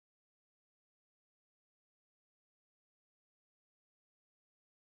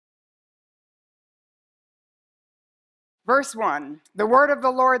Verse 1, the word of the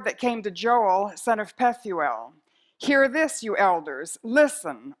Lord that came to Joel, son of Pethuel. Hear this, you elders.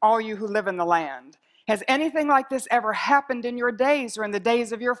 Listen, all you who live in the land. Has anything like this ever happened in your days or in the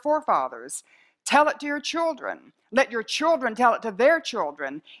days of your forefathers? Tell it to your children. Let your children tell it to their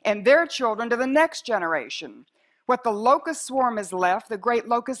children, and their children to the next generation. What the locust swarm has left, the great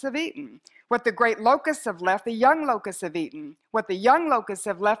locusts have eaten. What the great locusts have left, the young locusts have eaten. What the young locusts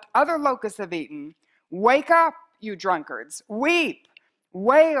have left, other locusts have eaten. Wake up, you drunkards. Weep.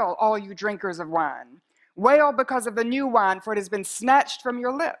 Wail, all you drinkers of wine. Wail because of the new wine, for it has been snatched from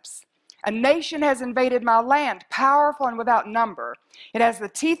your lips. A nation has invaded my land, powerful and without number. It has the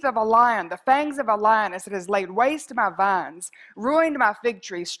teeth of a lion, the fangs of a lioness. It has laid waste my vines, ruined my fig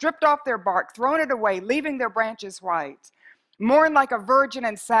trees, stripped off their bark, thrown it away, leaving their branches white. Mourn like a virgin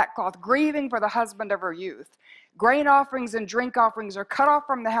in sackcloth, grieving for the husband of her youth. Grain offerings and drink offerings are cut off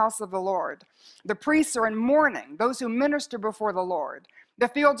from the house of the Lord. The priests are in mourning, those who minister before the Lord. The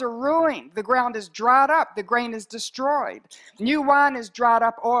fields are ruined, the ground is dried up, the grain is destroyed. New wine is dried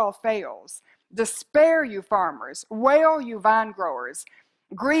up, oil fails. Despair, you farmers, wail, you vine growers.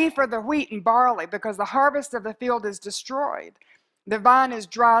 Grieve for the wheat and barley, because the harvest of the field is destroyed. The vine is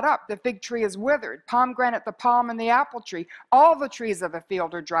dried up, the fig tree is withered, pomegranate, the palm, and the apple tree. All the trees of the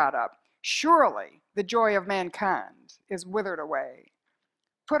field are dried up. Surely the joy of mankind is withered away.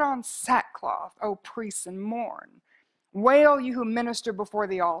 Put on sackcloth, O priests, and mourn. Wail, you who minister before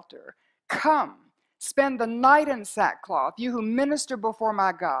the altar. Come, spend the night in sackcloth, you who minister before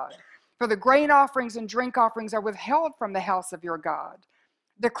my God. For the grain offerings and drink offerings are withheld from the house of your God.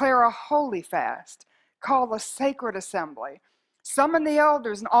 Declare a holy fast. Call a sacred assembly. Summon the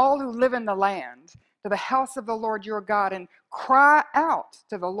elders and all who live in the land to the house of the Lord your God, and cry out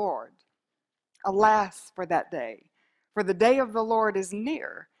to the Lord. Alas for that day, for the day of the Lord is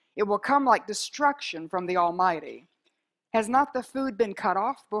near. It will come like destruction from the Almighty. Has not the food been cut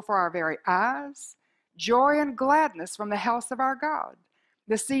off before our very eyes? Joy and gladness from the house of our God.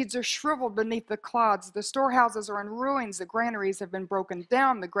 The seeds are shriveled beneath the clods. The storehouses are in ruins. The granaries have been broken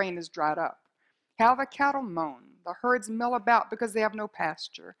down. The grain is dried up. How the cattle moan. The herds mill about because they have no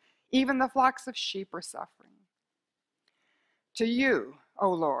pasture. Even the flocks of sheep are suffering. To you,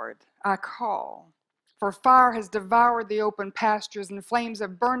 O Lord, I call. For fire has devoured the open pastures, and flames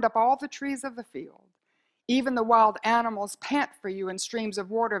have burned up all the trees of the field. Even the wild animals pant for you, and streams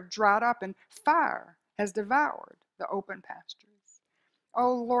of water have dried up, and fire has devoured the open pastures.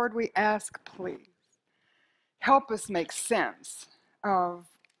 Oh Lord, we ask, please, help us make sense of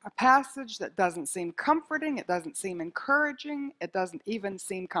a passage that doesn't seem comforting, it doesn't seem encouraging, it doesn't even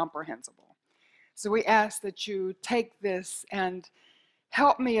seem comprehensible. So we ask that you take this and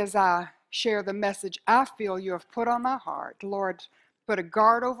help me as I share the message I feel you have put on my heart. Lord, put a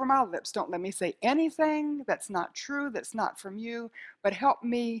guard over my lips. Don't let me say anything that's not true, that's not from you, but help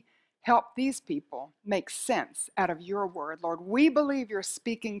me help these people make sense out of your word. Lord, we believe you're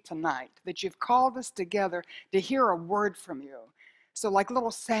speaking tonight, that you've called us together to hear a word from you. So like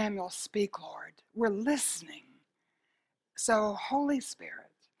little Samuel, speak, Lord. We're listening. So Holy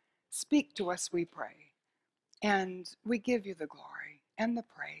Spirit, speak to us, we pray. And we give you the glory and the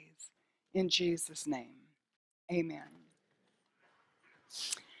praise in Jesus' name. Amen.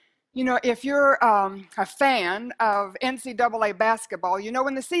 You know, if you're a fan of NCAA basketball, you know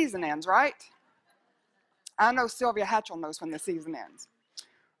when the season ends, right? I know Sylvia Hatchell knows when the season ends.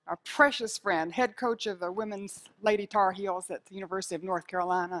 Our precious friend, head coach of the women's Lady Tar Heels at the University of North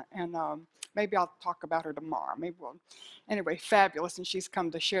Carolina, and maybe I'll talk about her tomorrow. Maybe we'll. Anyway, fabulous, and she's come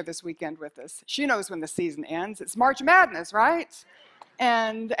to share this weekend with us. She knows when the season ends. It's March Madness, right?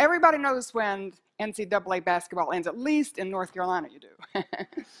 And everybody knows when NCAA basketball ends, at least in North Carolina you do.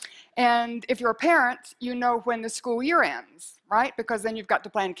 And if you're a parent, you know when the school year ends, right? Because then you've got to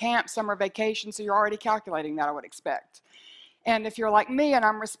plan camp, summer vacation, so you're already calculating that, I would expect. And if you're like me and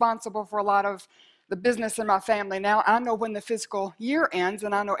I'm responsible for a lot of the business in my family now, I know when the fiscal year ends,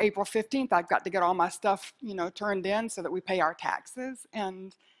 and I know April 15th I've got to get all my stuff, turned in so that we pay our taxes.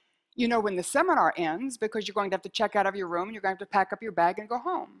 And you know when the seminar ends because you're going to have to check out of your room and you're going to have to pack up your bag and go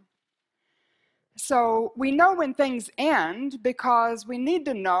home. So we know when things end because we need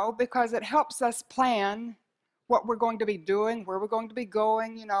to know, because it helps us plan what we're going to be doing, where we're going to be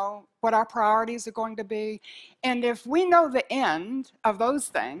going, what our priorities are going to be. And if we know the end of those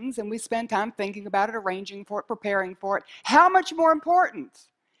things and we spend time thinking about it, arranging for it, preparing for it, how much more important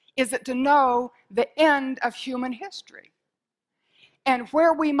is it to know the end of human history and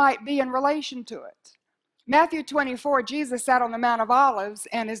where we might be in relation to it? Matthew 24, Jesus sat on the Mount of Olives,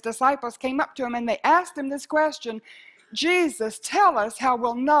 and his disciples came up to him and they asked him this question, Jesus, tell us how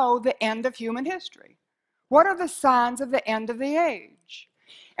we'll know the end of human history. What are the signs of the end of the age?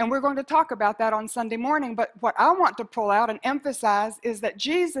 And we're going to talk about that on Sunday morning, but what I want to pull out and emphasize is that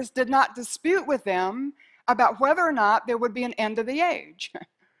Jesus did not dispute with them about whether or not there would be an end of the age.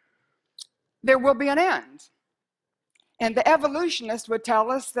 There will be an end. And the evolutionist would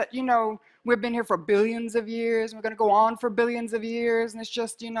tell us that, we've been here for billions of years, and we're going to go on for billions of years, and it's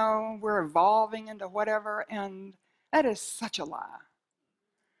just, we're evolving into whatever, and that is such a lie.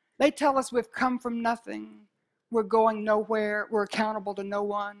 They tell us we've come from nothing, we're going nowhere, we're accountable to no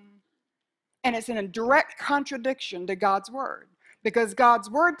one. And it's in a direct contradiction to God's word, because God's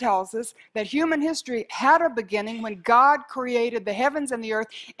word tells us that human history had a beginning when God created the heavens and the earth,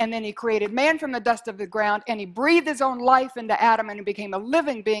 and then he created man from the dust of the ground, and he breathed his own life into Adam, and he became a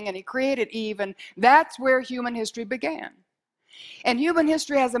living being, and he created Eve, and that's where human history began. And human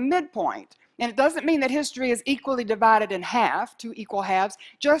history has a midpoint. And it doesn't mean that history is equally divided in half, two equal halves.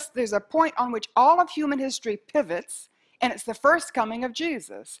 Just there's a point on which all of human history pivots, and it's the first coming of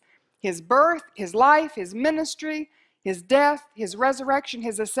Jesus. His birth, his life, his ministry, his death, his resurrection,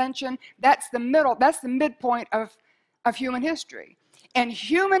 his ascension, that's the midpoint of human history. And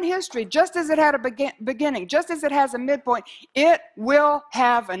human history, just as it had a beginning, just as it has a midpoint, it will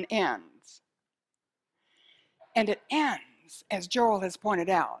have an end. And it ends, as Joel has pointed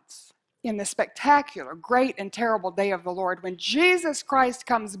out, in the spectacular, great, and terrible day of the Lord, when Jesus Christ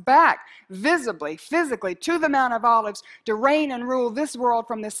comes back visibly, physically, to the Mount of Olives to reign and rule this world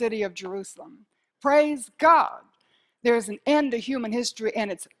from the city of Jerusalem. Praise God. There's an end to human history,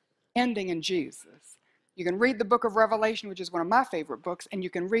 and it's ending in Jesus. You can read the book of Revelation, which is one of my favorite books, and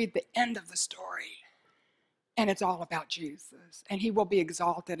you can read the end of the story. And it's all about Jesus, and he will be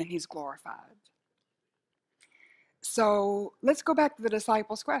exalted and he's glorified. So let's go back to the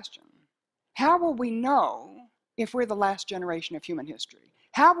disciples' question. How will we know if we're the last generation of human history?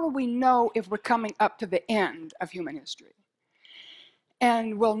 How will we know if we're coming up to the end of human history?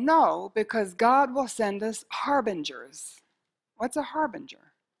 And we'll know because God will send us harbingers. What's a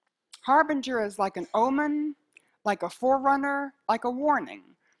harbinger? Harbinger is like an omen, like a forerunner, like a warning.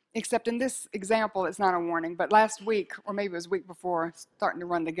 Except in this example, it's not a warning, but last week, or maybe it was the week before, starting to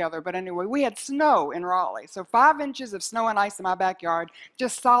run together, but anyway, we had snow in Raleigh. So 5 inches of snow and ice in my backyard,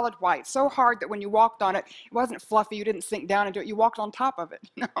 just solid white, so hard that when you walked on it, it wasn't fluffy, you didn't sink down into it, you walked on top of it,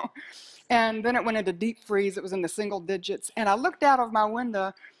 And then it went into deep freeze, it was in the single digits, and I looked out of my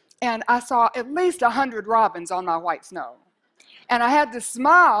window, and I saw at least 100 robins on my white snow. And I had to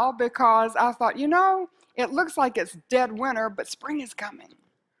smile because I thought, it looks like it's dead winter, but spring is coming.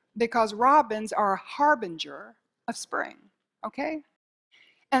 Because robins are a harbinger of spring, okay?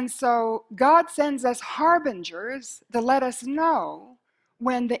 And so God sends us harbingers to let us know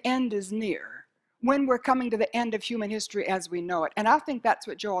when the end is near, when we're coming to the end of human history as we know it. And I think that's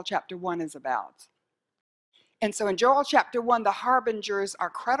what Joel chapter 1 is about. And so in Joel chapter 1, the harbingers are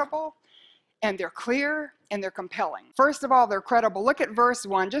credible, and they're clear, and they're compelling. First of all, they're credible. Look at verse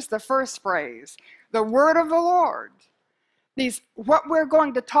 1, just the first phrase. The word of the Lord. What we're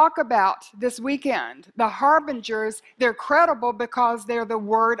going to talk about this weekend, the harbingers, they're credible because they're the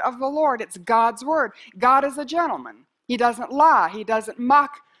word of the Lord. It's God's word. God is a gentleman. He doesn't lie. He doesn't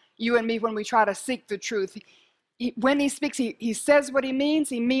mock you and me when we try to seek the truth. When he speaks, he says what he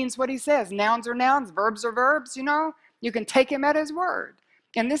means what he says. Nouns are nouns, verbs are verbs, You can take him at his word.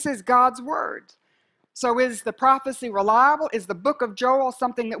 And this is God's word. So is the prophecy reliable? Is the book of Joel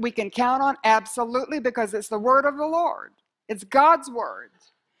something that we can count on? Absolutely, because it's the word of the Lord. It's God's word.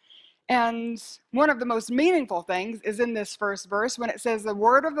 And one of the most meaningful things is in this first verse when it says the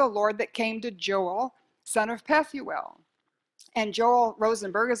word of the Lord that came to Joel, son of Pethuel. And Joel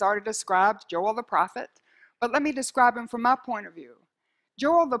Rosenberg has already described Joel the prophet, but let me describe him from my point of view.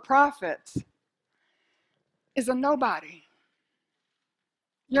 Joel the prophet is a nobody.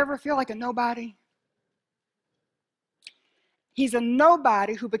 You ever feel like a nobody? He's a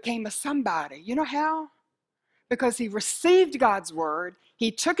nobody who became a somebody. You know how? Because he received God's word,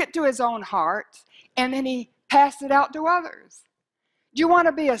 he took it to his own heart, and then he passed it out to others. Do you want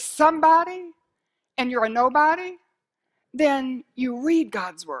to be a somebody and you're a nobody? Then you read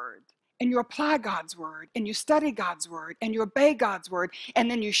God's word, and you apply God's word, and you study God's word, and you obey God's word,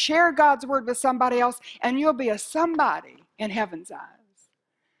 and then you share God's word with somebody else, and you'll be a somebody in heaven's eyes.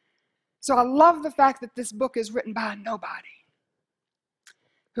 So I love the fact that this book is written by a nobody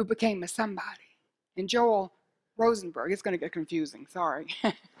who became a somebody. And Joel Rosenberg, it's going to get confusing, sorry.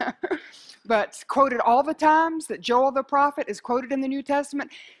 But quoted all the times that Joel the prophet is quoted in the New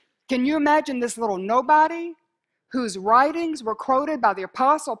Testament. Can you imagine this little nobody whose writings were quoted by the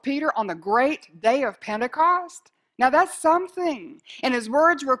Apostle Peter on the great day of Pentecost? Now that's something. And his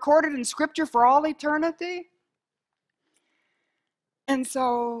words recorded in Scripture for all eternity. And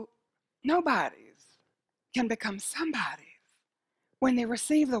so nobodies can become somebodies when they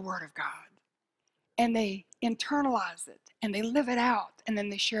receive the Word of God and they internalize it and they live it out and then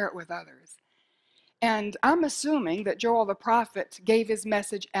they share it with others. And I'm assuming that Joel the prophet gave his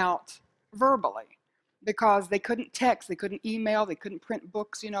message out verbally because they couldn't text, they couldn't email, they couldn't print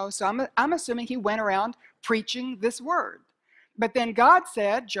books, So I'm assuming he went around preaching this word. But then God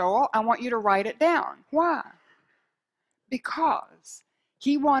said, Joel, I want you to write it down. Why? Because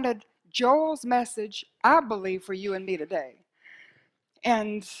he wanted Joel's message, I believe, for you and me today.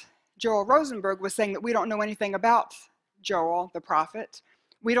 And Joel Rosenberg was saying that we don't know anything about Joel the prophet.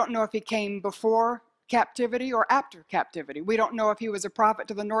 We don't know if he came before captivity or after captivity. We don't know if he was a prophet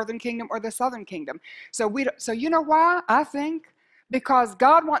to the northern kingdom or the southern kingdom. So you know why? I think because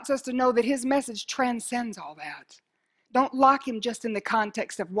God wants us to know that his message transcends all that. Don't lock him just in the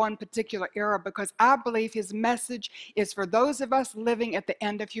context of one particular era, because I believe his message is for those of us living at the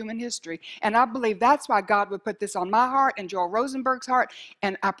end of human history. And I believe that's why God would put this on my heart and Joel Rosenberg's heart,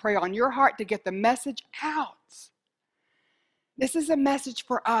 and I pray on your heart to get the message out. This is a message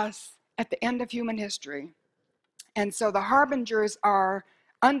for us at the end of human history. And so the harbingers are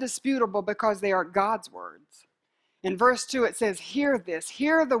undisputable because they are God's words. In verse 2 it says, hear this,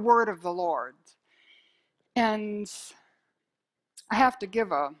 hear the word of the Lord. And I have to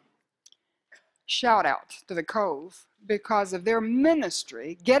give a shout out to the Cove because of their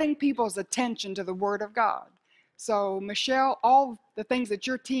ministry, getting people's attention to the Word of God. So Michelle, all the things that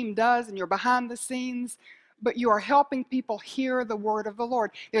your team does and you're behind the scenes, but you are helping people hear the Word of the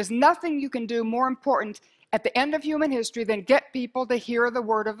Lord. There's nothing you can do more important at the end of human history than get people to hear the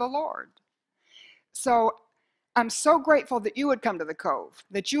Word of the Lord. So I'm so grateful that you would come to the Cove,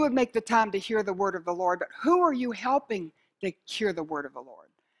 that you would make the time to hear the Word of the Lord, but who are you helping to hear the Word of the Lord?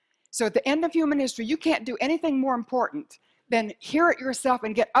 So at the end of human history, you can't do anything more important than hear it yourself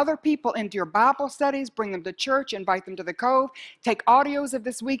and get other people into your Bible studies, bring them to church, invite them to the Cove, take audios of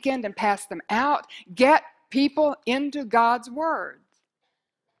this weekend and pass them out. Get people into God's Word.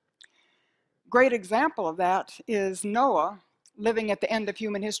 Great example of that is Noah living at the end of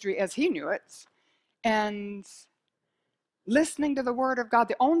human history as he knew it and listening to the Word of God,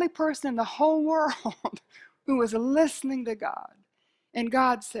 the only person in the whole world who was listening to God. And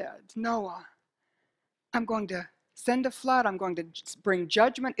God said, Noah, I'm going to send a flood. I'm going to bring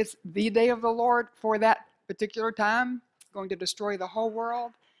judgment. It's the day of the Lord for that particular time. I'm going to destroy the whole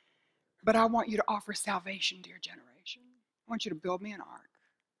world. But I want you to offer salvation to your generation. I want you to build me an ark.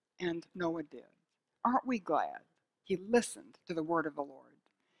 And Noah did. Aren't we glad he listened to the word of the Lord?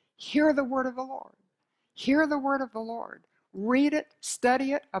 Hear the word of the Lord. Hear the word of the Lord. Read it,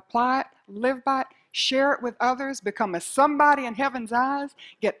 study it, apply it, live by it, share it with others, become a somebody in heaven's eyes,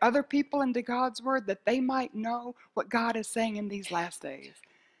 get other people into God's word that they might know what God is saying in these last days.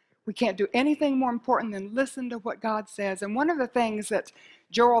 We can't do anything more important than listen to what God says. And one of the things that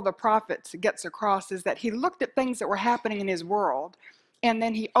Joel the prophet gets across is that he looked at things that were happening in his world, and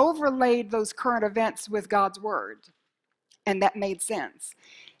then he overlaid those current events with God's word. And that made sense.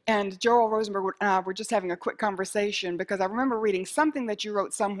 And Joel Rosenberg and I were just having a quick conversation because I remember reading something that you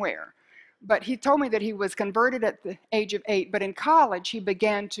wrote somewhere. But he told me that he was converted at the age of 8, but in college he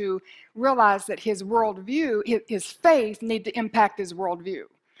began to realize that his worldview, his faith, needed to impact his worldview.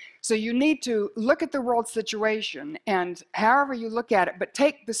 So you need to look at the world situation and however you look at it, but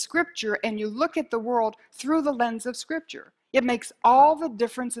take the scripture and you look at the world through the lens of scripture. It makes all the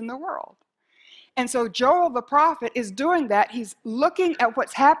difference in the world. And so Joel the prophet is doing that. He's looking at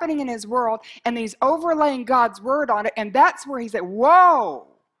what's happening in his world and he's overlaying God's word on it. And that's where he said, whoa,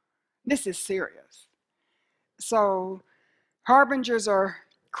 this is serious. So harbingers are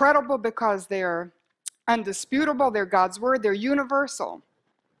credible because they're undisputable. They're God's word. They're universal.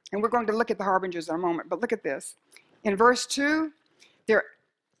 And we're going to look at the harbingers in a moment. But look at this. In verse 2, they're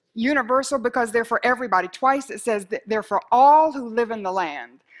universal because they're for everybody. Twice it says that they're for all who live in the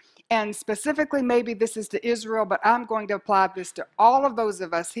land. And specifically, maybe this is to Israel, but I'm going to apply this to all of those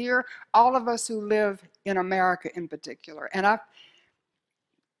of us here, all of us who live in America in particular. And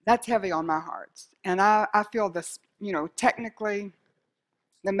that's heavy on my heart. And I feel this, technically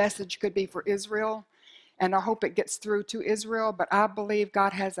the message could be for Israel, and I hope it gets through to Israel, but I believe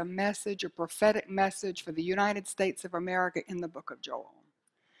God has a message, a prophetic message for the United States of America in the book of Joel.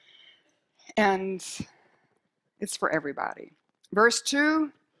 And it's for everybody. Verse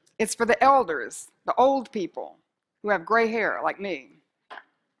 2, it's for the elders, the old people who have gray hair like me.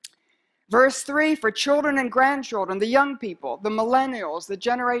 Verse 3, for children and grandchildren, the young people, the millennials, the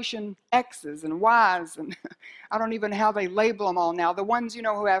Generation X's and Y's, and I don't even know how they label them all now. The ones,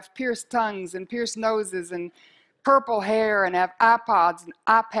 who have pierced tongues and pierced noses and purple hair and have iPods and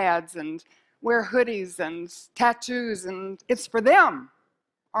iPads and wear hoodies and tattoos, and it's for them,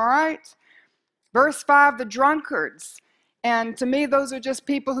 all right? Verse 5, the drunkards. And to me, those are just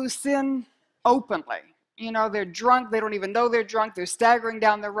people who sin openly. They're drunk. They don't even know they're drunk. They're staggering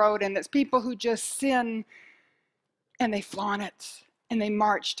down the road. And it's people who just sin and they flaunt it. And they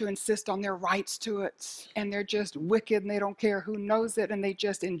march to insist on their rights to it. And they're just wicked and they don't care who knows it. And they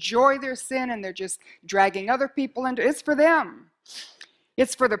just enjoy their sin and they're just dragging other people into it. It's for them.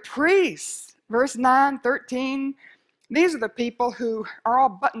 It's for the priests. Verse 9, 13. These are the people who are all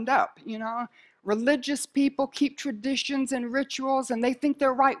buttoned up, Religious people keep traditions and rituals, and they think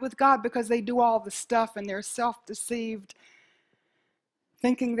they're right with God because they do all the stuff, and they're self-deceived,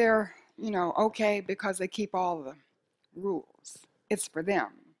 thinking they're, okay because they keep all the rules. It's for them.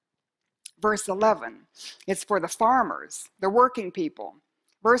 Verse 11, it's for the farmers, the working people.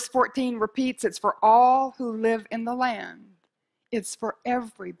 Verse 14 repeats, it's for all who live in the land. It's for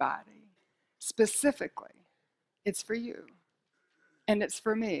everybody. Specifically, it's for you, and it's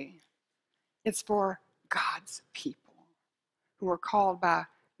for me. It's for God's people who are called by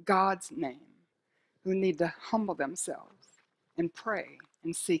God's name, who need to humble themselves and pray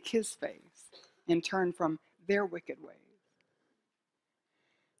and seek his face and turn from their wicked ways.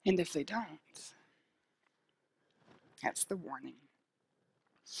 And if they don't, that's the warning.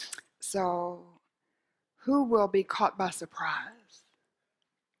 So, who will be caught by surprise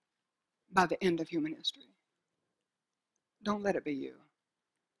by the end of human history? Don't let it be you.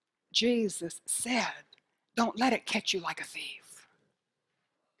 Jesus said, don't let it catch you like a thief.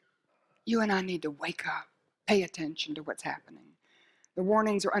 You and I need to wake up, pay attention to what's happening. The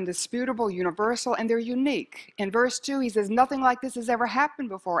warnings are undisputable, universal, and they're unique. In verse 2, he says, nothing like this has ever happened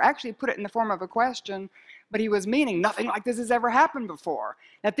before. Actually, he put it in the form of a question, but he was meaning nothing like this has ever happened before.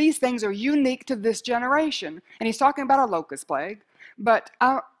 That these things are unique to this generation. And he's talking about a locust plague. But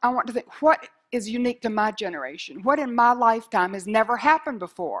I want to think, what is unique to my generation? What in my lifetime has never happened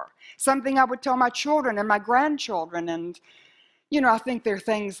before? Something I would tell my children and my grandchildren. And, I think there are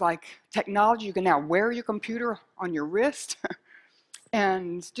things like technology. You can now wear your computer on your wrist.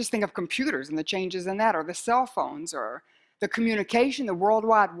 And just think of computers and the changes in that, or the cell phones, or the communication, the World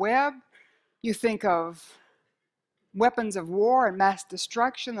Wide Web. You think of weapons of war and mass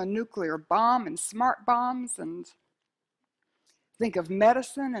destruction, the nuclear bomb and smart bombs, and think of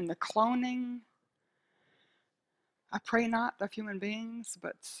medicine and the cloning. I pray not of human beings,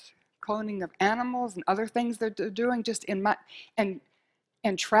 but cloning of animals and other things they're doing just in my,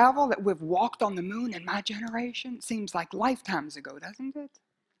 and travel, that we've walked on the moon in my generation. Seems like lifetimes ago, doesn't it?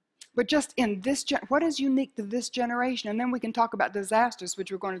 But just in this, what is unique to this generation? And then we can talk about disasters,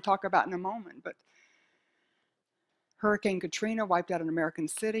 which we're going to talk about in a moment. But Hurricane Katrina wiped out an American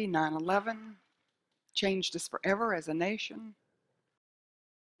city. 9/11 changed us forever as a nation.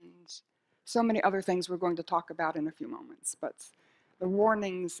 And so many other things we're going to talk about in a few moments. But the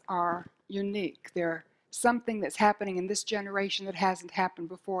warnings are unique. They're something that's happening in this generation that hasn't happened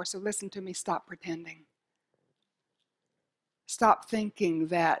before. So listen to me, stop pretending. Stop thinking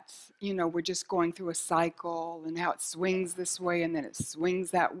that, we're just going through a cycle and how it swings this way and then it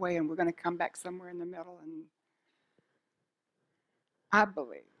swings that way and we're going to come back somewhere in the middle. And I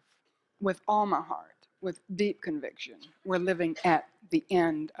believe with all my heart, with deep conviction, we're living at the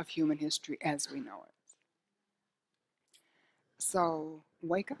end of human history as we know it. So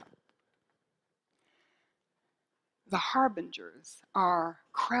wake up. The harbingers are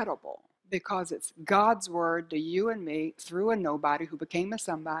credible because it's God's word to you and me through a nobody who became a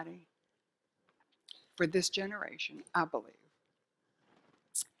somebody for this generation, I believe.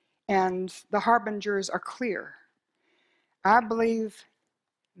 And the harbingers are clear. I believe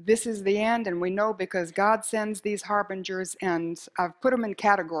this is the end, and we know because God sends these harbingers, and I've put them in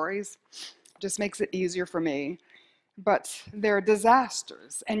categories. Just makes it easier for me. But they're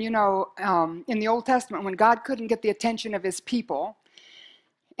disasters. And in the Old Testament, when God couldn't get the attention of his people,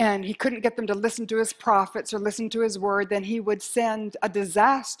 and he couldn't get them to listen to his prophets or listen to his word, then he would send a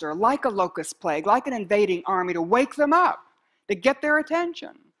disaster, like a locust plague, like an invading army, to wake them up, to get their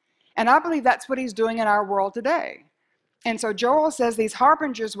attention. And I believe that's what he's doing in our world today. And so Joel says these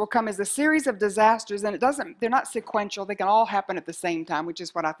harbingers will come as a series of disasters, and they're not sequential. They can all happen at the same time, which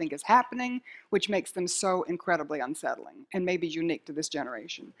is what I think is happening, which makes them so incredibly unsettling and maybe unique to this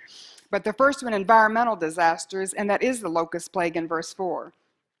generation. But the first one, environmental disasters, and that is the locust plague in verse 4.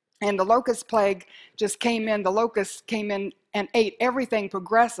 And the locust plague just came in. The locusts came in and ate everything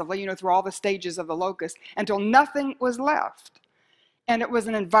progressively, you know, through all the stages of the locust until nothing was left. And it was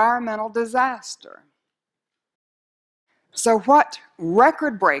an environmental disaster. So what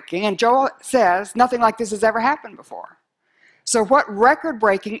record-breaking, and Joel says nothing like this has ever happened before. So what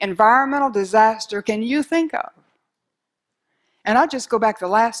record-breaking environmental disaster can you think of? And I'll just go back the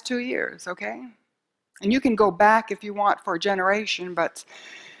last 2 years, okay? And you can go back if you want for a generation, but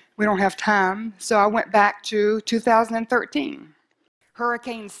we don't have time. So I went back to 2013.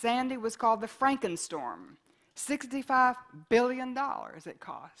 Hurricane Sandy was called the Frankenstorm. $65 billion it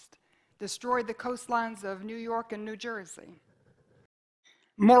cost. Destroyed the coastlines of New York and New Jersey.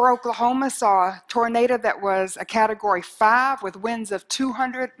 Moore, Oklahoma saw a tornado that was a Category 5 with winds of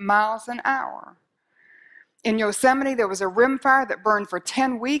 200 miles an hour. In Yosemite, there was a rim fire that burned for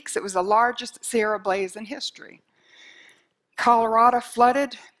 10 weeks. It was the largest Sierra blaze in history. Colorado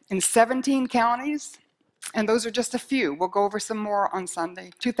flooded in 17 counties, and those are just a few. We'll go over some more on Sunday.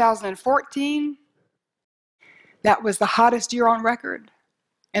 2014, that was the hottest year on record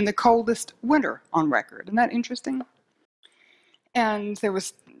and the coldest winter on record. Isn't that interesting? And there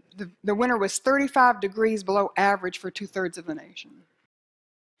was the winter was 35 degrees below average for 2/3 of the nation.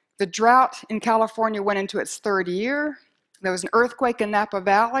 The drought in California went into its 3rd year. There was an earthquake in Napa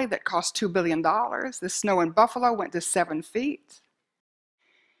Valley that cost $2 billion. The snow in Buffalo went to 7 feet.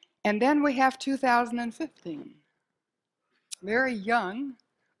 And then we have 2015. Very young,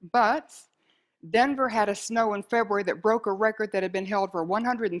 but Denver had a snow in February that broke a record that had been held for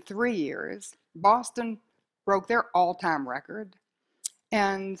 103 years. Boston broke their all-time record.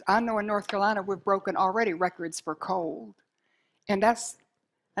 And I know in North Carolina we've broken already records for cold. And that's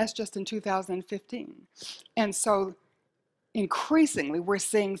just in 2015. And so increasingly we're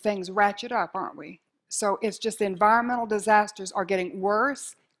seeing things ratchet up, aren't we? So it's just the environmental disasters are getting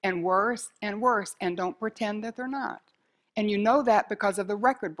worse and worse and worse, and don't pretend that they're not. And you know that because of the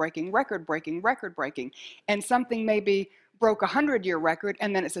record-breaking. And something maybe broke a 100-year record,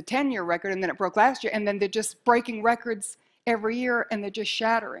 and then it's a 10-year record, and then it broke last year, and then they're just breaking records every year, and they're just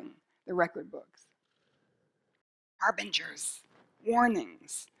shattering the record books. Harbingers,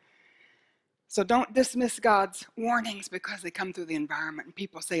 warnings. So don't dismiss God's warnings because they come through the environment. And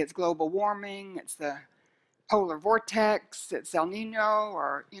people say it's global warming, it's the polar vortex, it's El Nino,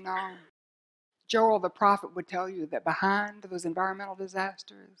 or, you know. Joel the prophet would tell you that behind those environmental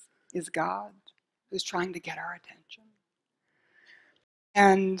disasters is God, who's trying to get our attention.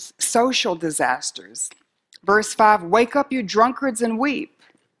 And social disasters. Verse 5, wake up, you drunkards, and weep.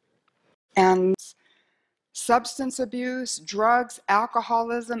 And substance abuse, drugs,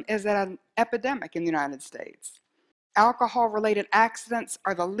 alcoholism is an epidemic in the United States. Alcohol-related accidents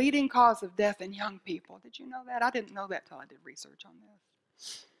are the leading cause of death in young people. Did you know that? I didn't know that till I did research on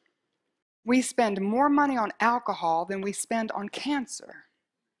this. We spend more money on alcohol than we spend on cancer.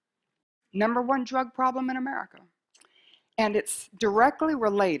 #1 drug problem in America. And it's directly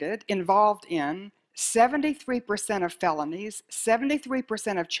related, involved in 73% of felonies,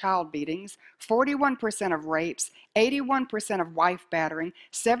 73% of child beatings, 41% of rapes, 81% of wife battering,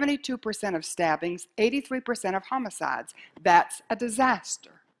 72% of stabbings, 83% of homicides. That's a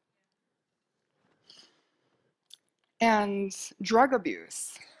disaster. And drug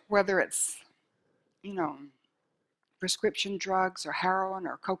abuse, whether it's, you know, prescription drugs or heroin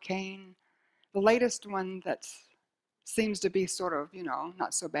or cocaine. The latest one that seems to be sort of, you know,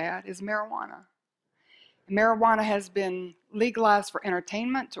 not so bad is marijuana. Marijuana has been legalized for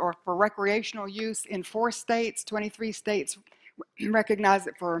entertainment or for recreational use in 4 states. 23 states recognize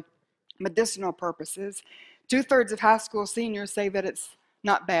it for medicinal purposes. 2/3 of high school seniors say that it's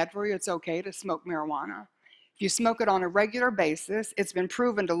not bad for you, it's okay to smoke marijuana. If you smoke it on a regular basis, it's been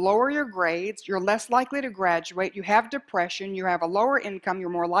proven to lower your grades, you're less likely to graduate, you have depression, you have a lower income, you're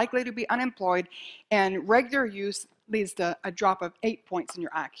more likely to be unemployed, and regular use leads to a drop of 8 points in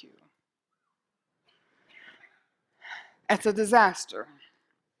your IQ. It's a disaster.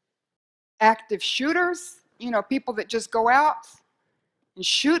 Active shooters, you know, people that just go out and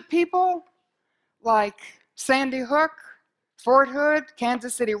shoot people, like Sandy Hook, Fort Hood,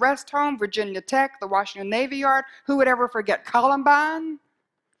 Kansas City Rest Home, Virginia Tech, the Washington Navy Yard. Who would ever forget Columbine?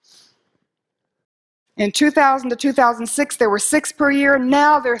 In 2000 to 2006, there were 6 per year.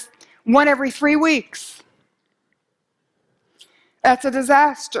 Now there's 1 every 3 weeks. That's a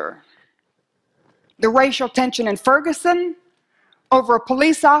disaster. The racial tension in Ferguson over a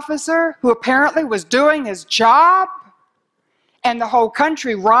police officer who apparently was doing his job, and the whole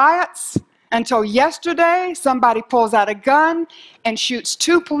country riots until yesterday somebody pulls out a gun and shoots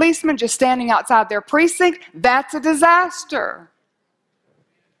 2 policemen just standing outside their precinct. That's a disaster.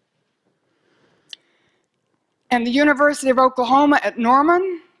 and the University of Oklahoma at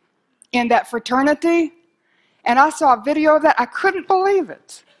Norman in that fraternity, and I saw a video of that. I couldn't believe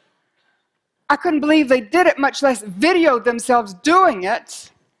it. I couldn't believe they did it, much less videoed themselves doing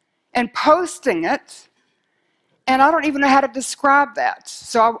it and posting it. And I don't even know how to describe that.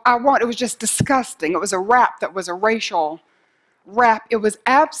 So it was just disgusting. It was a rap that was a racial rap. It was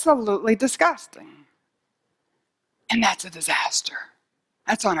absolutely disgusting. And that's a disaster.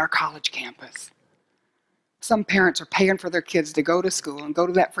 That's on our college campus. Some parents are paying for their kids to go to school and go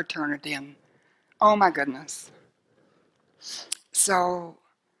to that fraternity, and oh my goodness. So,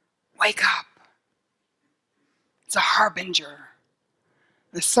 wake up. It's a harbinger.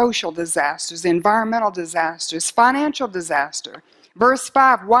 The social disasters, the environmental disasters, financial disaster. Verse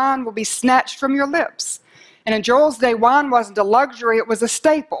 5, wine will be snatched from your lips. And in Joel's day, wine wasn't a luxury, it was a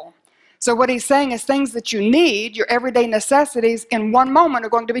staple. So what he's saying is things that you need, your everyday necessities, in one moment are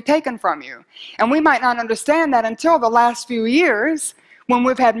going to be taken from you. And we might not understand that until the last few years, when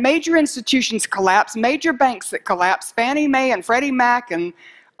we've had major institutions collapse, major banks that collapse, Fannie Mae and Freddie Mac and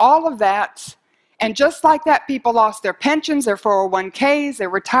all of that. And just like that, people lost their pensions, their 401ks, their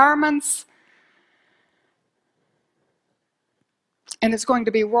retirements. And it's going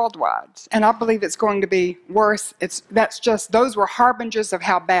to be worldwide. And I believe it's going to be worse. Those were harbingers of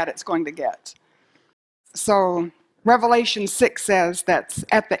how bad it's going to get. So Revelation 6 says that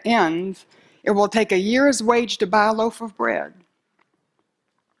at the end, it will take a year's wage to buy a loaf of bread.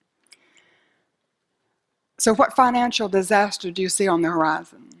 So what financial disaster do you see on the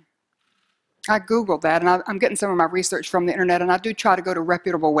horizon? I Googled that, and I'm getting some of my research from the internet, and I do try to go to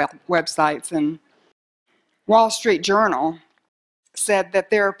reputable websites. And Wall Street Journal said that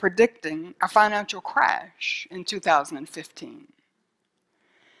they're predicting a financial crash in 2015.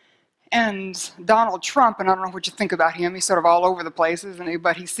 And Donald Trump, and I don't know what you think about him, he's sort of all over the place, isn't he?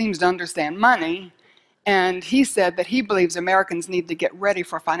 But he seems to understand money, and he said that he believes Americans need to get ready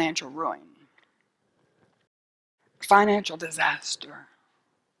for financial ruin. Financial disaster.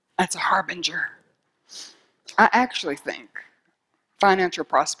 That's a harbinger. I actually think financial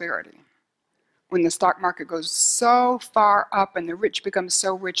prosperity, when the stock market goes so far up and the rich become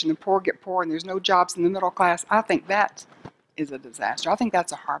so rich and the poor get poor and there's no jobs in the middle class, I think that is a disaster. I think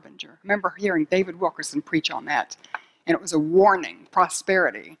that's a harbinger. I remember hearing David Wilkerson preach on that, and it was a warning.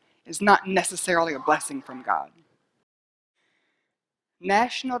 Prosperity is not necessarily a blessing from God.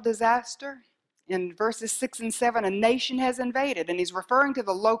 National disaster. In verses 6 and 7, a nation has invaded, and he's referring to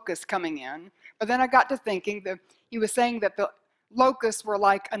the locusts coming in. But then I got to thinking that he was saying that the locusts were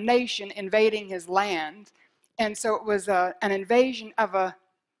like a nation invading his land, and so it was an invasion of a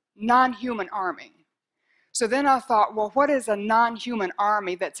non-human army. So then I thought, well, what is a non-human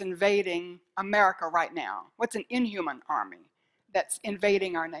army that's invading America right now? What's an inhuman army that's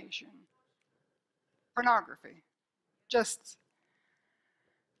invading our nation? Pornography.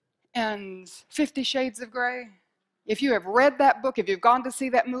 And 50 Shades of Grey. If you have read that book, if you've gone to see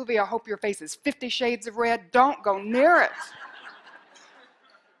that movie, I hope your face is 50 Shades of Red. Don't go near it.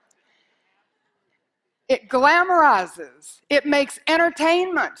 It glamorizes. It makes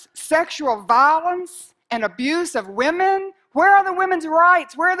entertainment, sexual violence, and abuse of women. Where are the women's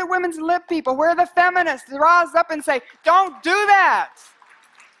rights? Where are the women's lib people? Where are the feminists that rise up and say, don't do that?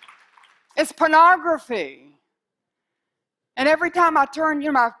 It's pornography. And every time I turn,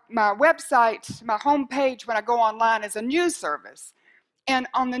 my website, my homepage when I go online is a news service. And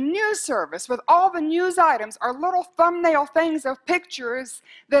on the news service, with all the news items, are little thumbnail things of pictures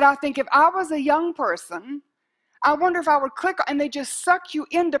that I think if I was a young person, I wonder if I would click, and they just suck you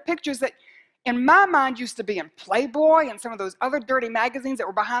into pictures that, in my mind, used to be in Playboy and some of those other dirty magazines that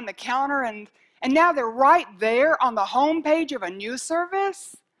were behind the counter, and now they're right there on the homepage of a news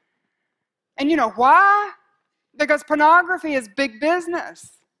service. And you know why? Because pornography is big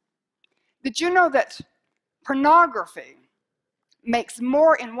business. Did you know that pornography makes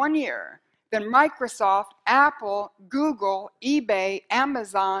more in 1 year than Microsoft, Apple, Google, eBay,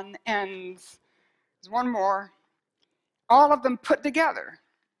 Amazon, and there's one more, all of them put together?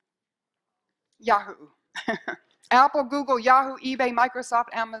 Yahoo. Apple, Google, Yahoo, eBay,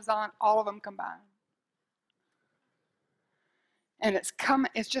 Microsoft, Amazon, all of them combined. And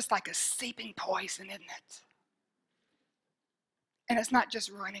it's just like a seeping poison, isn't it? And it's not just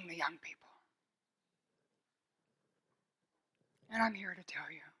ruining the young people. And I'm here to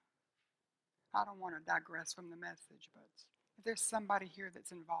tell you, I don't want to digress from the message, but if there's somebody here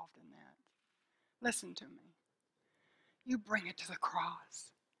that's involved in that, listen to me. You bring it to the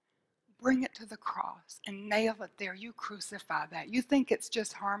cross. Bring it to the cross and nail it there. You crucify that. You think it's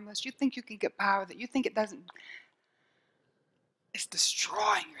just harmless. You think you can get by with it. You think it doesn't. It's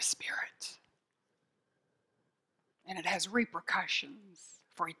destroying your spirit. and it has repercussions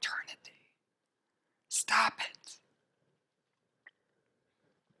for eternity. Stop it.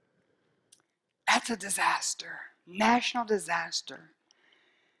 That's a disaster, national disaster.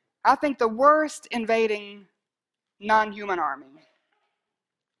 I think the worst invading non-human army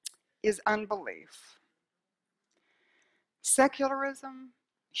is unbelief. Secularism,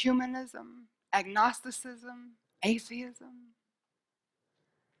 humanism, agnosticism, atheism,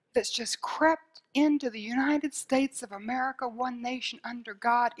 that's just crept into the United States of America, one nation under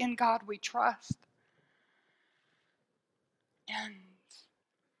God, in God we trust. And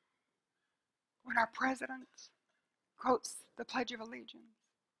when our president quotes the Pledge of Allegiance,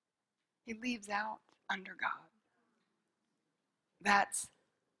 he leaves out under God. That's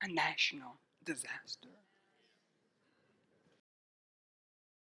a national disaster.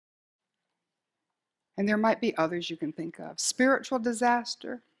 And there might be others you can think of. Spiritual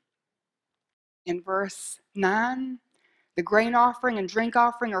disaster. In verse 9, the grain offering and drink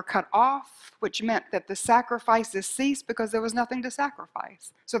offering are cut off, which meant that the sacrifices ceased because there was nothing to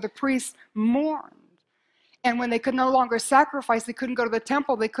sacrifice. So the priests mourned. And when they could no longer sacrifice, they couldn't go to the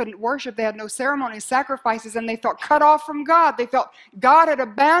temple, they couldn't worship, they had no ceremonies, sacrifices, and they felt cut off from God. They felt God had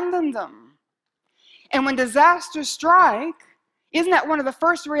abandoned them. And when disasters strike, isn't that one of the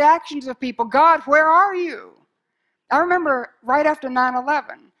first reactions of people? God, where are you? I remember right after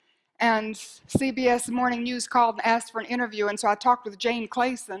 9/11, and CBS Morning News called and asked for an interview, and so I talked with Jane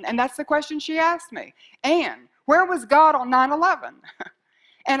Clayson, and that's the question she asked me. Ann, where was God on 9/11?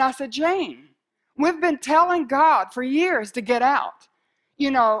 And I said, Jane, we've been telling God for years to get out.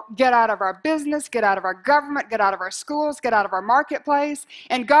 You know, get out of our business, get out of our government, get out of our schools, get out of our marketplace.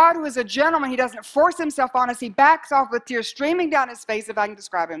 And God, who is a gentleman, he doesn't force himself on us. He backs off with tears streaming down his face, if I can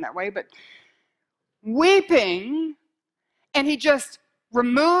describe him that way, but weeping, and he just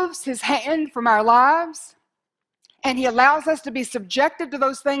removes his hand from our lives, and he allows us to be subjected to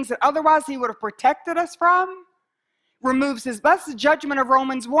those things that otherwise he would have protected us from. Removes his, that's the judgment of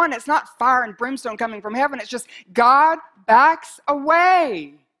Romans 1. It's not fire and brimstone coming from heaven. It's just God backs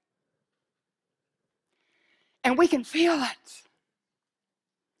away. And we can feel it.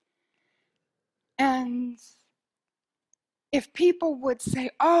 And if people would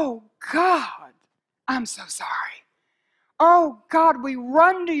say, oh God, I'm so sorry. Oh God, we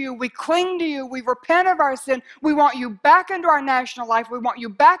run to you, we cling to you, we repent of our sin. We want you back into our national life. We want you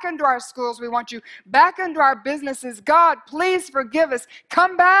back into our schools. We want you back into our businesses. God, please forgive us.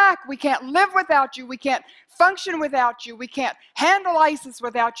 Come back. We can't live without you. We can't function without you. We can't handle ISIS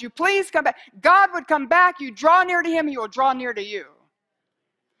without you. Please come back. God would come back. You draw near to him, he will draw near to you.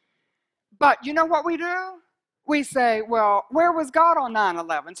 But you know what we do? We say, well, where was God on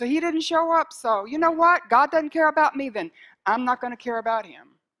 9/11? So he didn't show up. So you know what? God doesn't care about me, then I'm not going to care about him.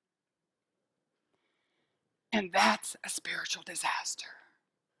 And that's a spiritual disaster.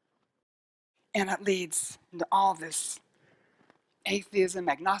 And it leads to all this atheism,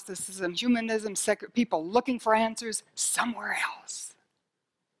 agnosticism, humanism, people looking for answers somewhere else.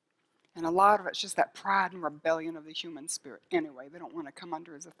 And a lot of it's just that pride and rebellion of the human spirit. Anyway, they don't want to come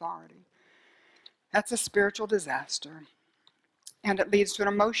under his authority. That's a spiritual disaster. And it leads to an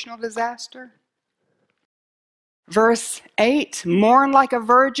emotional disaster. Verse 8, mourn like a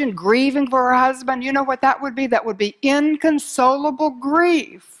virgin, grieving for her husband. You know what that would be? That would be inconsolable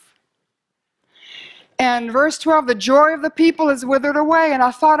grief. And verse 12, the joy of the people is withered away. And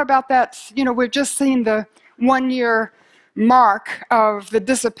I thought about that. You know, we've just seen the 1-year mark of the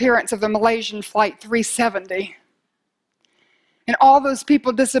disappearance of the Malaysian flight 370. And all those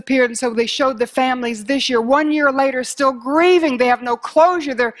people disappeared, and so they showed the families this year, 1 year later, still grieving. They have no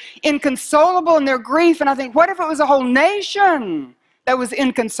closure. They're inconsolable in their grief. And I think, what if it was a whole nation that was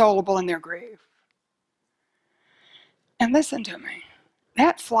inconsolable in their grief? And listen to me.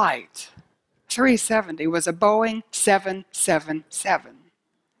 That flight, 370, was a Boeing 777.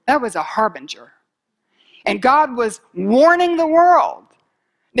 That was a Harbinger. And God was warning the world.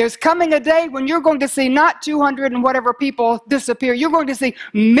 There's coming a day when you're going to see not 200 and whatever people disappear. You're going to see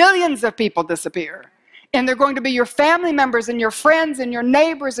millions of people disappear. And they're going to be your family members and your friends and your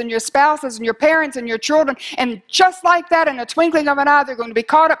neighbors and your spouses and your parents and your children. And just like that, in a twinkling of an eye, they're going to be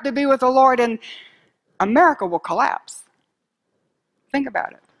caught up to be with the Lord, and America will collapse. Think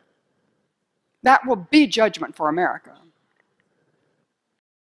about it. That will be judgment for America.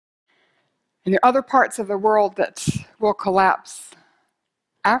 And there are other parts of the world that will collapse.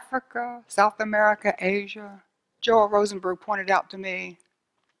 Africa, South America, Asia. Joel Rosenberg pointed out to me,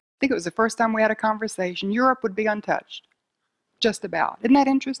 I think it was the first time we had a conversation, Europe would be untouched. Just about. Isn't that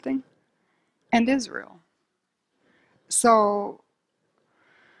interesting? And Israel. So,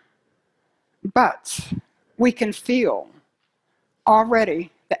 but we can feel already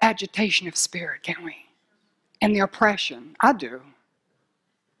the agitation of spirit, can't we? And the oppression. I do.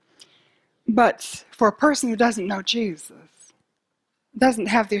 But for a person who doesn't know Jesus, doesn't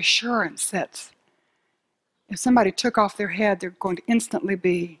have the assurance that if somebody took off their head, they're going to instantly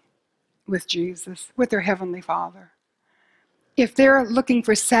be with Jesus, with their Heavenly Father. If they're looking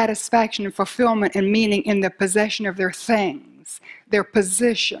for satisfaction and fulfillment and meaning in the possession of their things, their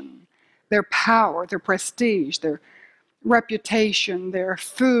position, their power, their prestige, their reputation, their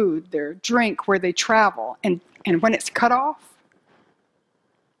food, their drink, where they travel, and when it's cut off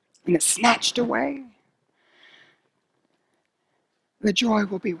and it's snatched away, the joy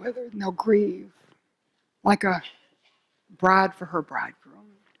will be withered and they'll grieve like a bride for her bridegroom.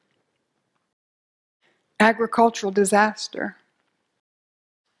 Agricultural disaster.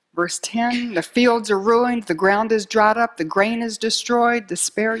 Verse 10, the fields are ruined, the ground is dried up, the grain is destroyed,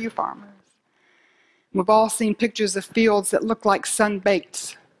 despair you farmers. We've all seen pictures of fields that look like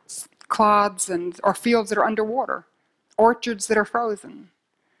sun-baked clods or fields that are underwater, orchards that are frozen.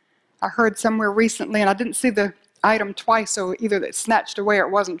 I heard somewhere recently, and I didn't see the item twice, so either that snatched away or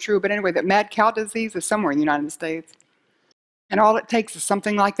it wasn't true, but anyway, that mad cow disease is somewhere in the United States. And all it takes is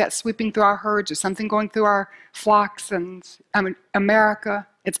something like that sweeping through our herds or something going through our flocks. And America,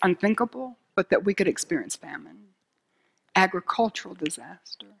 it's unthinkable, but that we could experience famine. Agricultural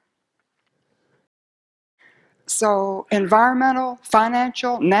disaster. So environmental,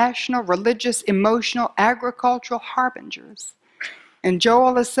 financial, national, religious, emotional, agricultural harbingers. And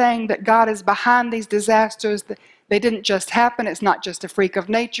Joel is saying that God is behind these disasters. That they didn't just happen. It's not just a freak of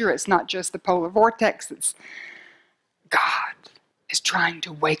nature. It's not just the polar vortex. It's God is trying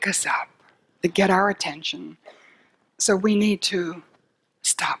to wake us up, to get our attention. So we need to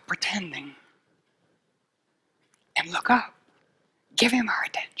stop pretending and look up. Give him our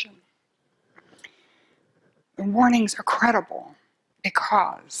attention. The warnings are credible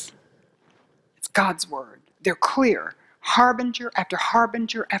because it's God's word. They're clear. Harbinger after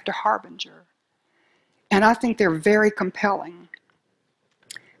harbinger after harbinger. And I think they're very compelling.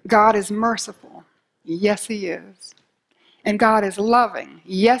 God is merciful. Yes, he is. And God is loving.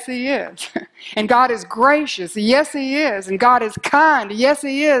 Yes, he is. And God is gracious. Yes, he is. And God is kind. Yes,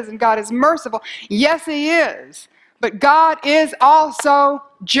 he is. And God is merciful. Yes, he is. But God is also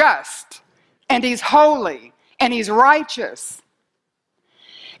just. And he's holy. And he's righteous.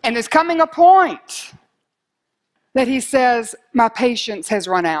 And there's coming a point that he says, my patience has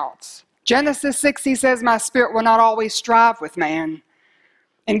run out. Genesis 6, he says, my spirit will not always strive with man.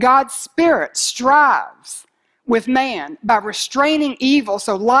 And God's spirit strives with man by restraining evil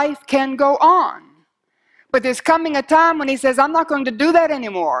so life can go on. But there's coming a time when he says, I'm not going to do that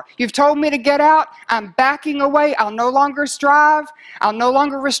anymore. You've told me to get out. I'm backing away. I'll no longer strive. I'll no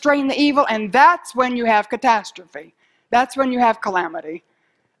longer restrain the evil. And that's when you have catastrophe. That's when you have calamity.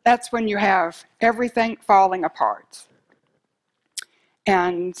 That's when you have everything falling apart.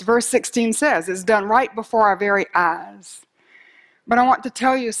 And verse 16 says, it's done right before our very eyes. But I want to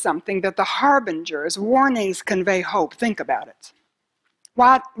tell you something, that the harbingers, warnings convey hope. Think about it.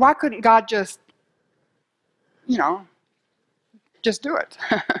 Why couldn't God just do it?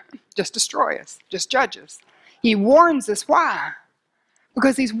 Just destroy us, just judge us. He warns us. Why?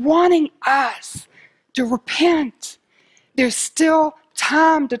 Because he's wanting us to repent. There's still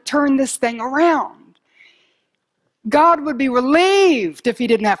time to turn this thing around. God would be relieved if he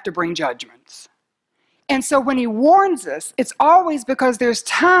didn't have to bring judgments. And so when he warns us, it's always because there's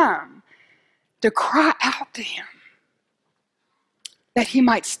time to cry out to him that he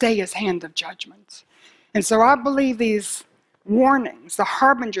might stay his hand of judgment. And so I believe these warnings, the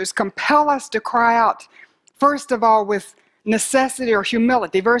harbingers, compel us to cry out, first of all, with necessity or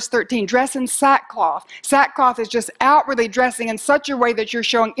humility. Verse 13, dress in sackcloth. Sackcloth is just outwardly dressing in such a way that you're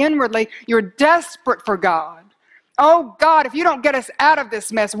showing inwardly you're desperate for God. Oh God, if you don't get us out of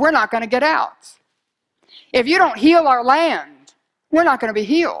this mess, we're not going to get out. If you don't heal our land, we're not going to be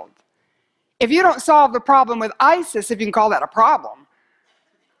healed. If you don't solve the problem with ISIS, if you can call that a problem,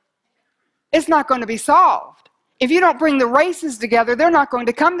 it's not going to be solved. If you don't bring the races together, they're not going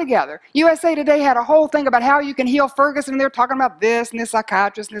to come together. USA Today had a whole thing about how you can heal Ferguson, and they're talking about this, and this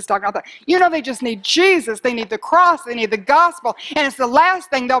psychiatrist, and this talking about that. You know, they just need Jesus. They need the cross. They need the gospel. And it's the last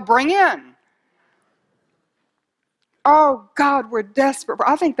thing they'll bring in. Oh, God, we're desperate.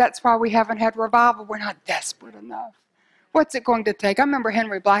 I think that's why we haven't had revival. We're not desperate enough. What's it going to take? I remember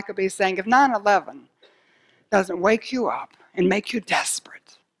Henry Blackaby saying, if 9/11 doesn't wake you up and make you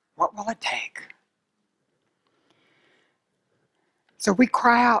desperate, what will it take? So we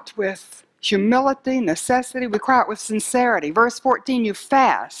cry out with humility, necessity. We cry out with sincerity. Verse 14, you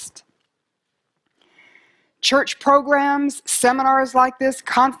fast church programs, seminars like this,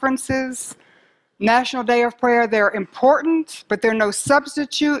 conferences, National Day of Prayer, they're important, but they're no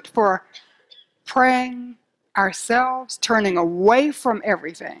substitute for praying ourselves, turning away from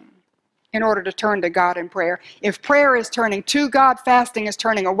everything in order to turn to God in prayer. If prayer is turning to God, fasting is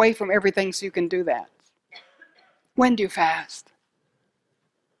turning away from everything so you can do that. When do you fast?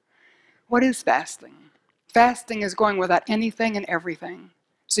 What is fasting? Fasting is going without anything and everything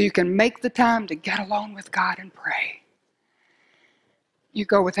so you can make the time to get alone with God and pray. You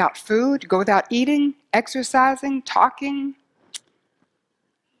go without food, you go without eating, exercising, talking,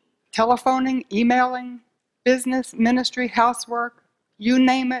 telephoning, emailing, business, ministry, housework, you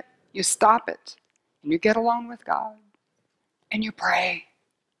name it, you stop it, and you get alone with God, and you pray.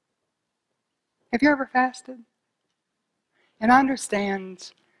 Have you ever fasted? And I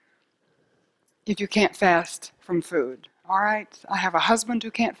understand if you can't fast from food, all right? I have a husband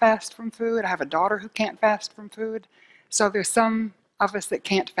who can't fast from food. I have a daughter who can't fast from food. So there's some of us that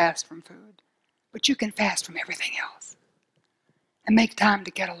can't fast from food. But you can fast from everything else and make time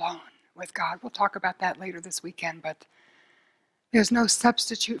to get alone with God. We'll talk about that later this weekend, but there's no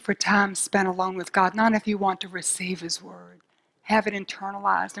substitute for time spent alone with God, not if you want to receive His Word, have it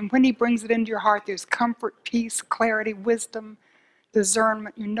internalized. And when He brings it into your heart, there's comfort, peace, clarity, wisdom,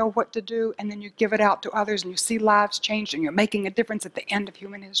 discernment. You know what to do, and then you give it out to others, and you see lives changed, and you're making a difference at the end of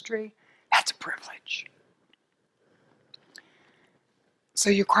human history. That's a privilege. So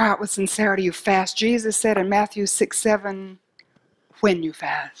you cry out with sincerity, you fast. Jesus said in Matthew 6:7, when you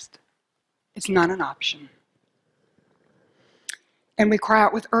fast. It's not an option. And we cry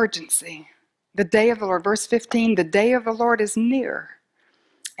out with urgency. The day of the Lord, verse 15, the day of the Lord is near.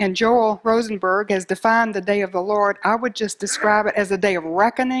 And Joel Rosenberg has defined the day of the Lord. I would just describe it as a day of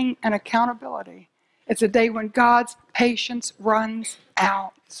reckoning and accountability. It's a day when God's patience runs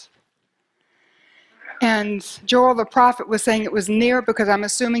out. And Joel the prophet was saying it was near because I'm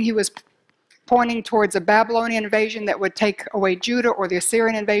assuming he was pointing towards a Babylonian invasion that would take away Judah, or the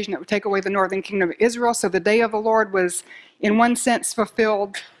Assyrian invasion that would take away the northern kingdom of Israel. So the day of the Lord was, in one sense,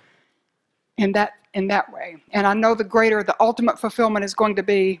 fulfilled in that way. And I know the ultimate fulfillment is going to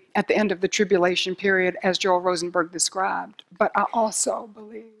be at the end of the tribulation period, as Joel Rosenberg described. But I also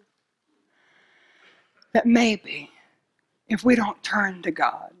believe that maybe if we don't turn to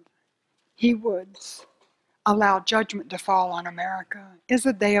God, He would allow judgment to fall on America. Is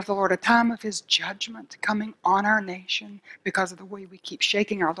the day of the Lord a time of His judgment coming on our nation because of the way we keep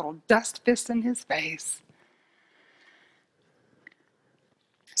shaking our little dust fists in His face?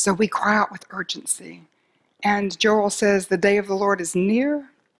 So we cry out with urgency. And Joel says the day of the Lord is near,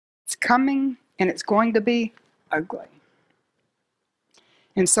 it's coming, and it's going to be ugly.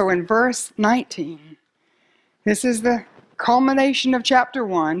 And so in verse 19, this is the culmination of chapter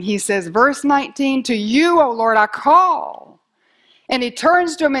 1. He says, verse 19, to you, O Lord, I call. And he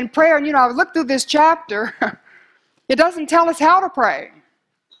turns to him in prayer. And I've looked through this chapter. It doesn't tell us how to pray.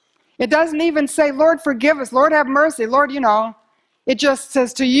 It doesn't even say, Lord, forgive us. Lord, have mercy. Lord, It just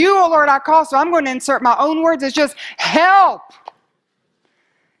says, to you, O Lord, I call. So I'm going to insert my own words. It's just, help.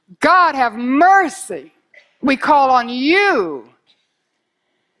 God, have mercy. We call on you.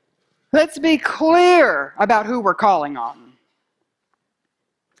 Let's be clear about who we're calling on.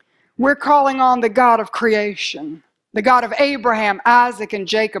 We're calling on the God of creation, the God of Abraham, Isaac, and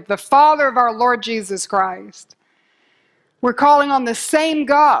Jacob, the Father of our Lord Jesus Christ. We're calling on the same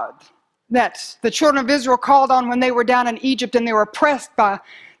God that the children of Israel called on when they were down in Egypt and they were oppressed by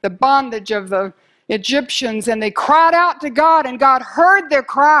the bondage of the Egyptians, and they cried out to God, and God heard their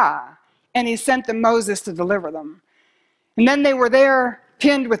cry, and He sent them Moses to deliver them. And then they were there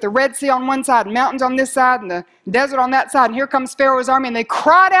pinned with the Red Sea on one side, and mountains on this side, and the desert on that side, and here comes Pharaoh's army, and they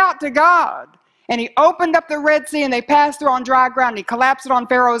cried out to God, and He opened up the Red Sea, and they passed through on dry ground, and He collapsed it on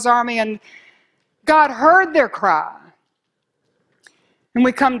Pharaoh's army, and God heard their cry. And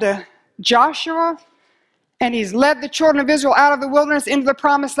we come to Joshua, and he's led the children of Israel out of the wilderness into the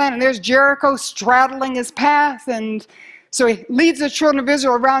promised land, and there's Jericho straddling his path, and so he leads the children of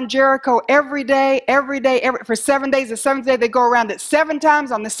Israel around Jericho every day, for 7 days. The seventh day they go around it 7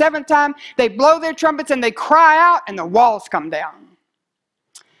 times. On the 7th time, they blow their trumpets and they cry out, and the walls come down.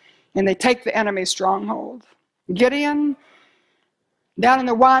 And they take the enemy's stronghold. Gideon, down in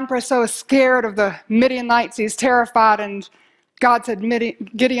the winepress, so scared of the Midianites, he's terrified, and God said,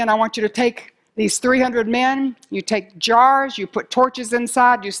 Gideon, I want you to take these 300 men, you take jars, you put torches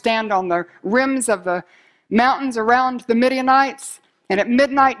inside, you stand on the rims of the mountains around the Midianites, and at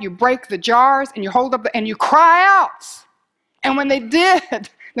midnight you break the jars and you hold up and you cry out. And when they did,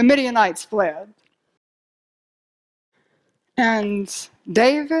 the Midianites fled. And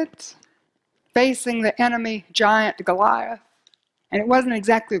David facing the enemy giant Goliath. And it wasn't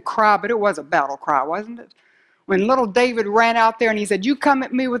exactly a cry, but it was a battle cry, wasn't it? When little David ran out there and he said, you come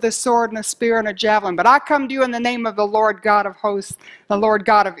at me with a sword and a spear and a javelin, but I come to you in the name of the Lord God of hosts, the Lord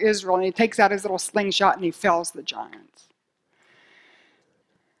God of Israel. And he takes out his little slingshot and he fells the giants.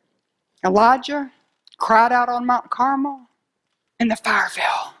 Elijah cried out on Mount Carmel and the fire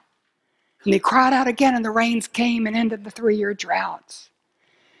fell. And he cried out again and the rains came and ended the 3-year drought.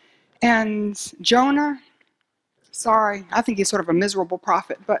 And Jonah, sorry, I think he's sort of a miserable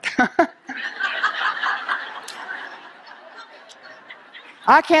prophet, but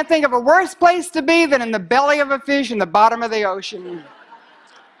I can't think of a worse place to be than in the belly of a fish in the bottom of the ocean.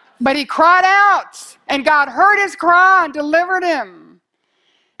 But he cried out, and God heard his cry and delivered him.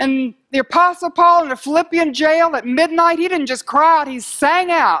 And the Apostle Paul in the Philippian jail at midnight, he didn't just cry out, he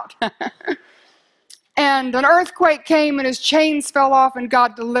sang out. And an earthquake came and his chains fell off and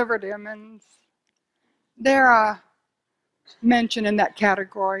God delivered him. And they're mentioned in that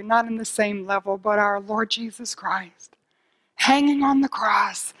category, not in the same level, but our Lord Jesus Christ, hanging on the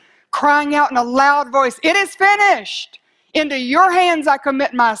cross, crying out in a loud voice, it is finished. Into your hands I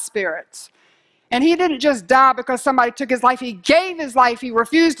commit my spirit. And he didn't just die because somebody took his life. He gave his life. He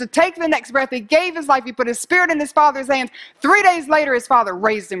refused to take the next breath. He gave his life. He put his spirit in his Father's hands. 3 days later, his Father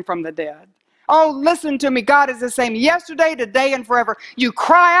raised him from the dead. Oh, listen to me. God is the same yesterday, today, and forever. You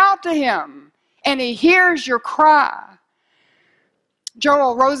cry out to him, and he hears your cry.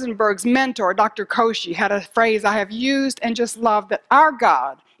 Joel Rosenberg's mentor, Dr. Koshy, had a phrase I have used and just loved, that our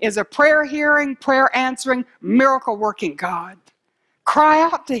God is a prayer-hearing, prayer-answering, miracle-working God. Cry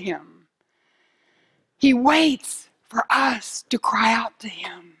out to him. He waits for us to cry out to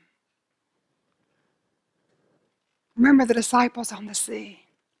him. Remember the disciples on the sea.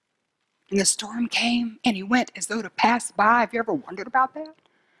 And the storm came and he went as though to pass by. Have you ever wondered about that?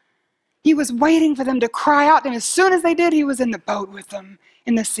 He was waiting for them to cry out, and as soon as they did, he was in the boat with them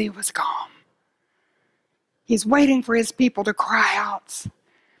and the sea was calm. He's waiting for his people to cry out.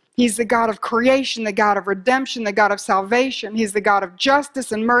 He's the God of creation, the God of redemption, the God of salvation. He's the God of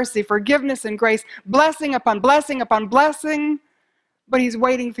justice and mercy, forgiveness and grace, blessing upon blessing upon blessing. But he's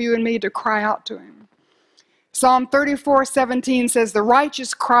waiting for you and me to cry out to him. Psalm 34:17 says, the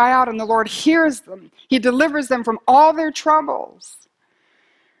righteous cry out and the Lord hears them. He delivers them from all their troubles.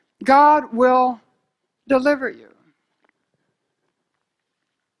 God will deliver you.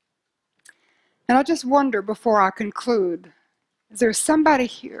 And I just wonder before I conclude, is there somebody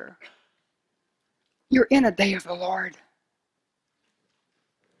here? You're in a day of the Lord.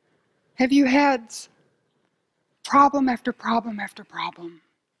 Have you had problem after problem after problem?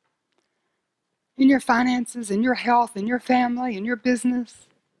 In your finances, in your health, in your family, in your business?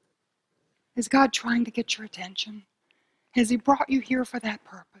 Is God trying to get your attention? Has he brought you here for that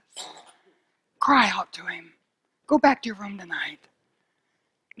purpose? Cry out to him. Go back to your room tonight.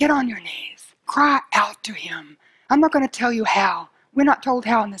 Get on your knees. Cry out to him. I'm not going to tell you how. We're not told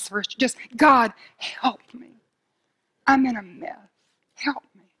how in this verse. Just, God, help me. I'm in a mess. Help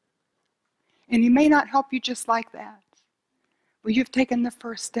me. And he may not help you just like that. But you've taken the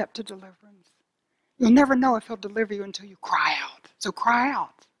first step to deliverance. You'll never know if he'll deliver you until you cry out. So cry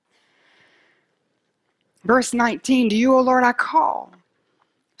out. Verse 19, to you, O Lord, I call.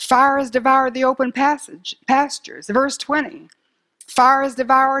 Fire has devoured the open pastures. Verse 20, fire has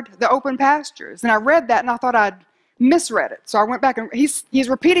devoured the open pastures. And I read that and I thought I'd misread it. So I went back and he's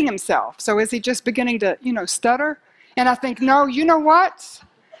repeating himself. So is he just beginning to, stutter? And I think, no, you know what?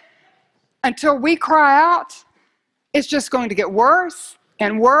 Until we cry out, it's just going to get worse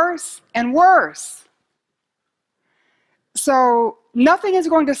and worse and worse. So nothing is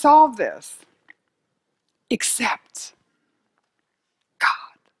going to solve this except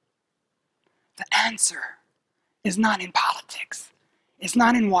God. The answer is not in politics. It's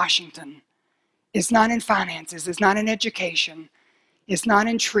not in Washington. It's not in finances. It's not in education. It's not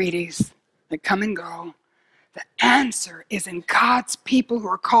in treaties that come and go. The answer is in God's people who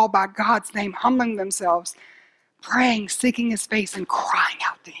are called by God's name, humbling themselves, praying, seeking his face, and crying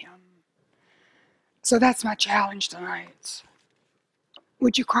out to him. So that's my challenge tonight.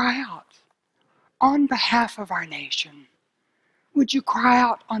 Would you cry out on behalf of our nation? Would you cry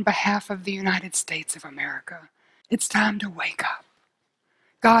out on behalf of the United States of America? It's time to wake up.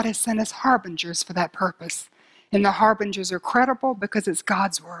 God has sent us harbingers for that purpose. And the harbingers are credible because it's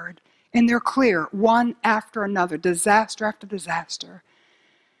God's word. And they're clear, one after another, disaster after disaster.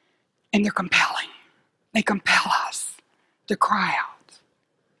 And they're compelling. They compel us to cry out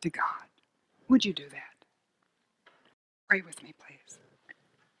to God. Would you do that? Pray with me, please.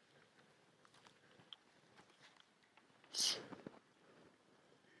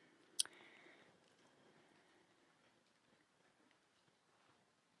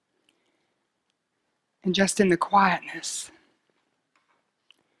 And just in the quietness,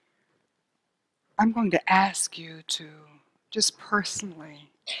 I'm going to ask you to just personally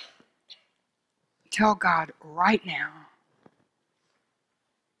tell God right now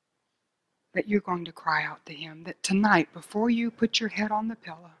that you're going to cry out to Him, that tonight, before you put your head on the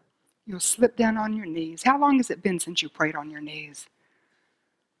pillow, you'll slip down on your knees. How long has it been since you prayed on your knees?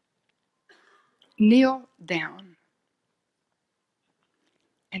 Kneel down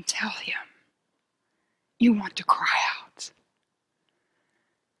and tell Him you want to cry out.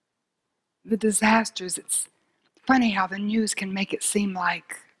 The disasters, it's funny how the news can make it seem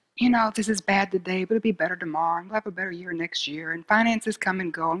like, this is bad today, but it'll be better tomorrow, and we'll have a better year next year, and finances come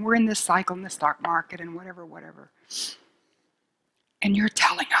and go, and we're in this cycle in the stock market, and whatever. And you're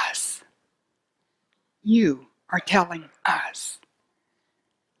telling us, you are telling us,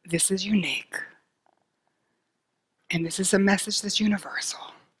 this is unique, and this is a message that's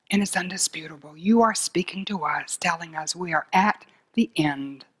universal, and it's undisputable. You are speaking to us, telling us we are at the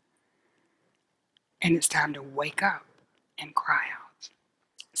end, and it's time to wake up and cry out.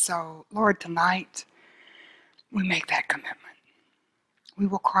 So, Lord, tonight, we make that commitment. We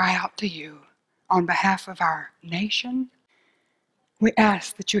will cry out to you on behalf of our nation. We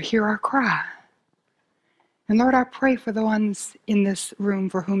ask that you hear our cry. And Lord, I pray for the ones in this room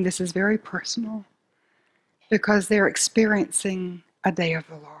for whom this is very personal, because they're experiencing a day of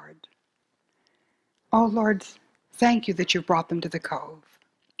the Lord. Oh, Lord, thank you that you brought them to the Cove.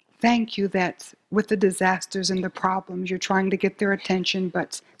 Thank you that with the disasters and the problems, you're trying to get their attention,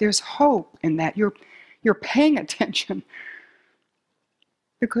 but there's hope in that. You're paying attention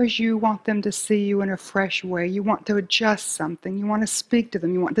because you want them to see you in a fresh way. You want to adjust something. You want to speak to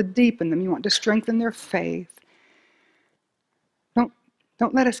them. You want to deepen them. You want to strengthen their faith.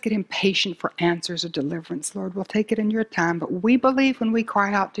 Don't let us get impatient for answers or deliverance, Lord. We'll take it in your time, but we believe when we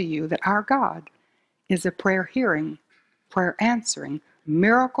cry out to you that our God is a prayer-hearing, prayer-answering,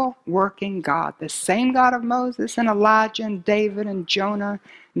 miracle-working God. The same God of Moses and Elijah and David and Jonah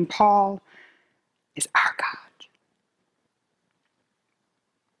and Paul is our God.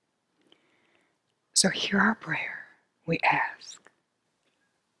 So hear our prayer, we ask.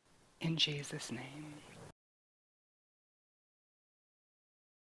 In Jesus' name.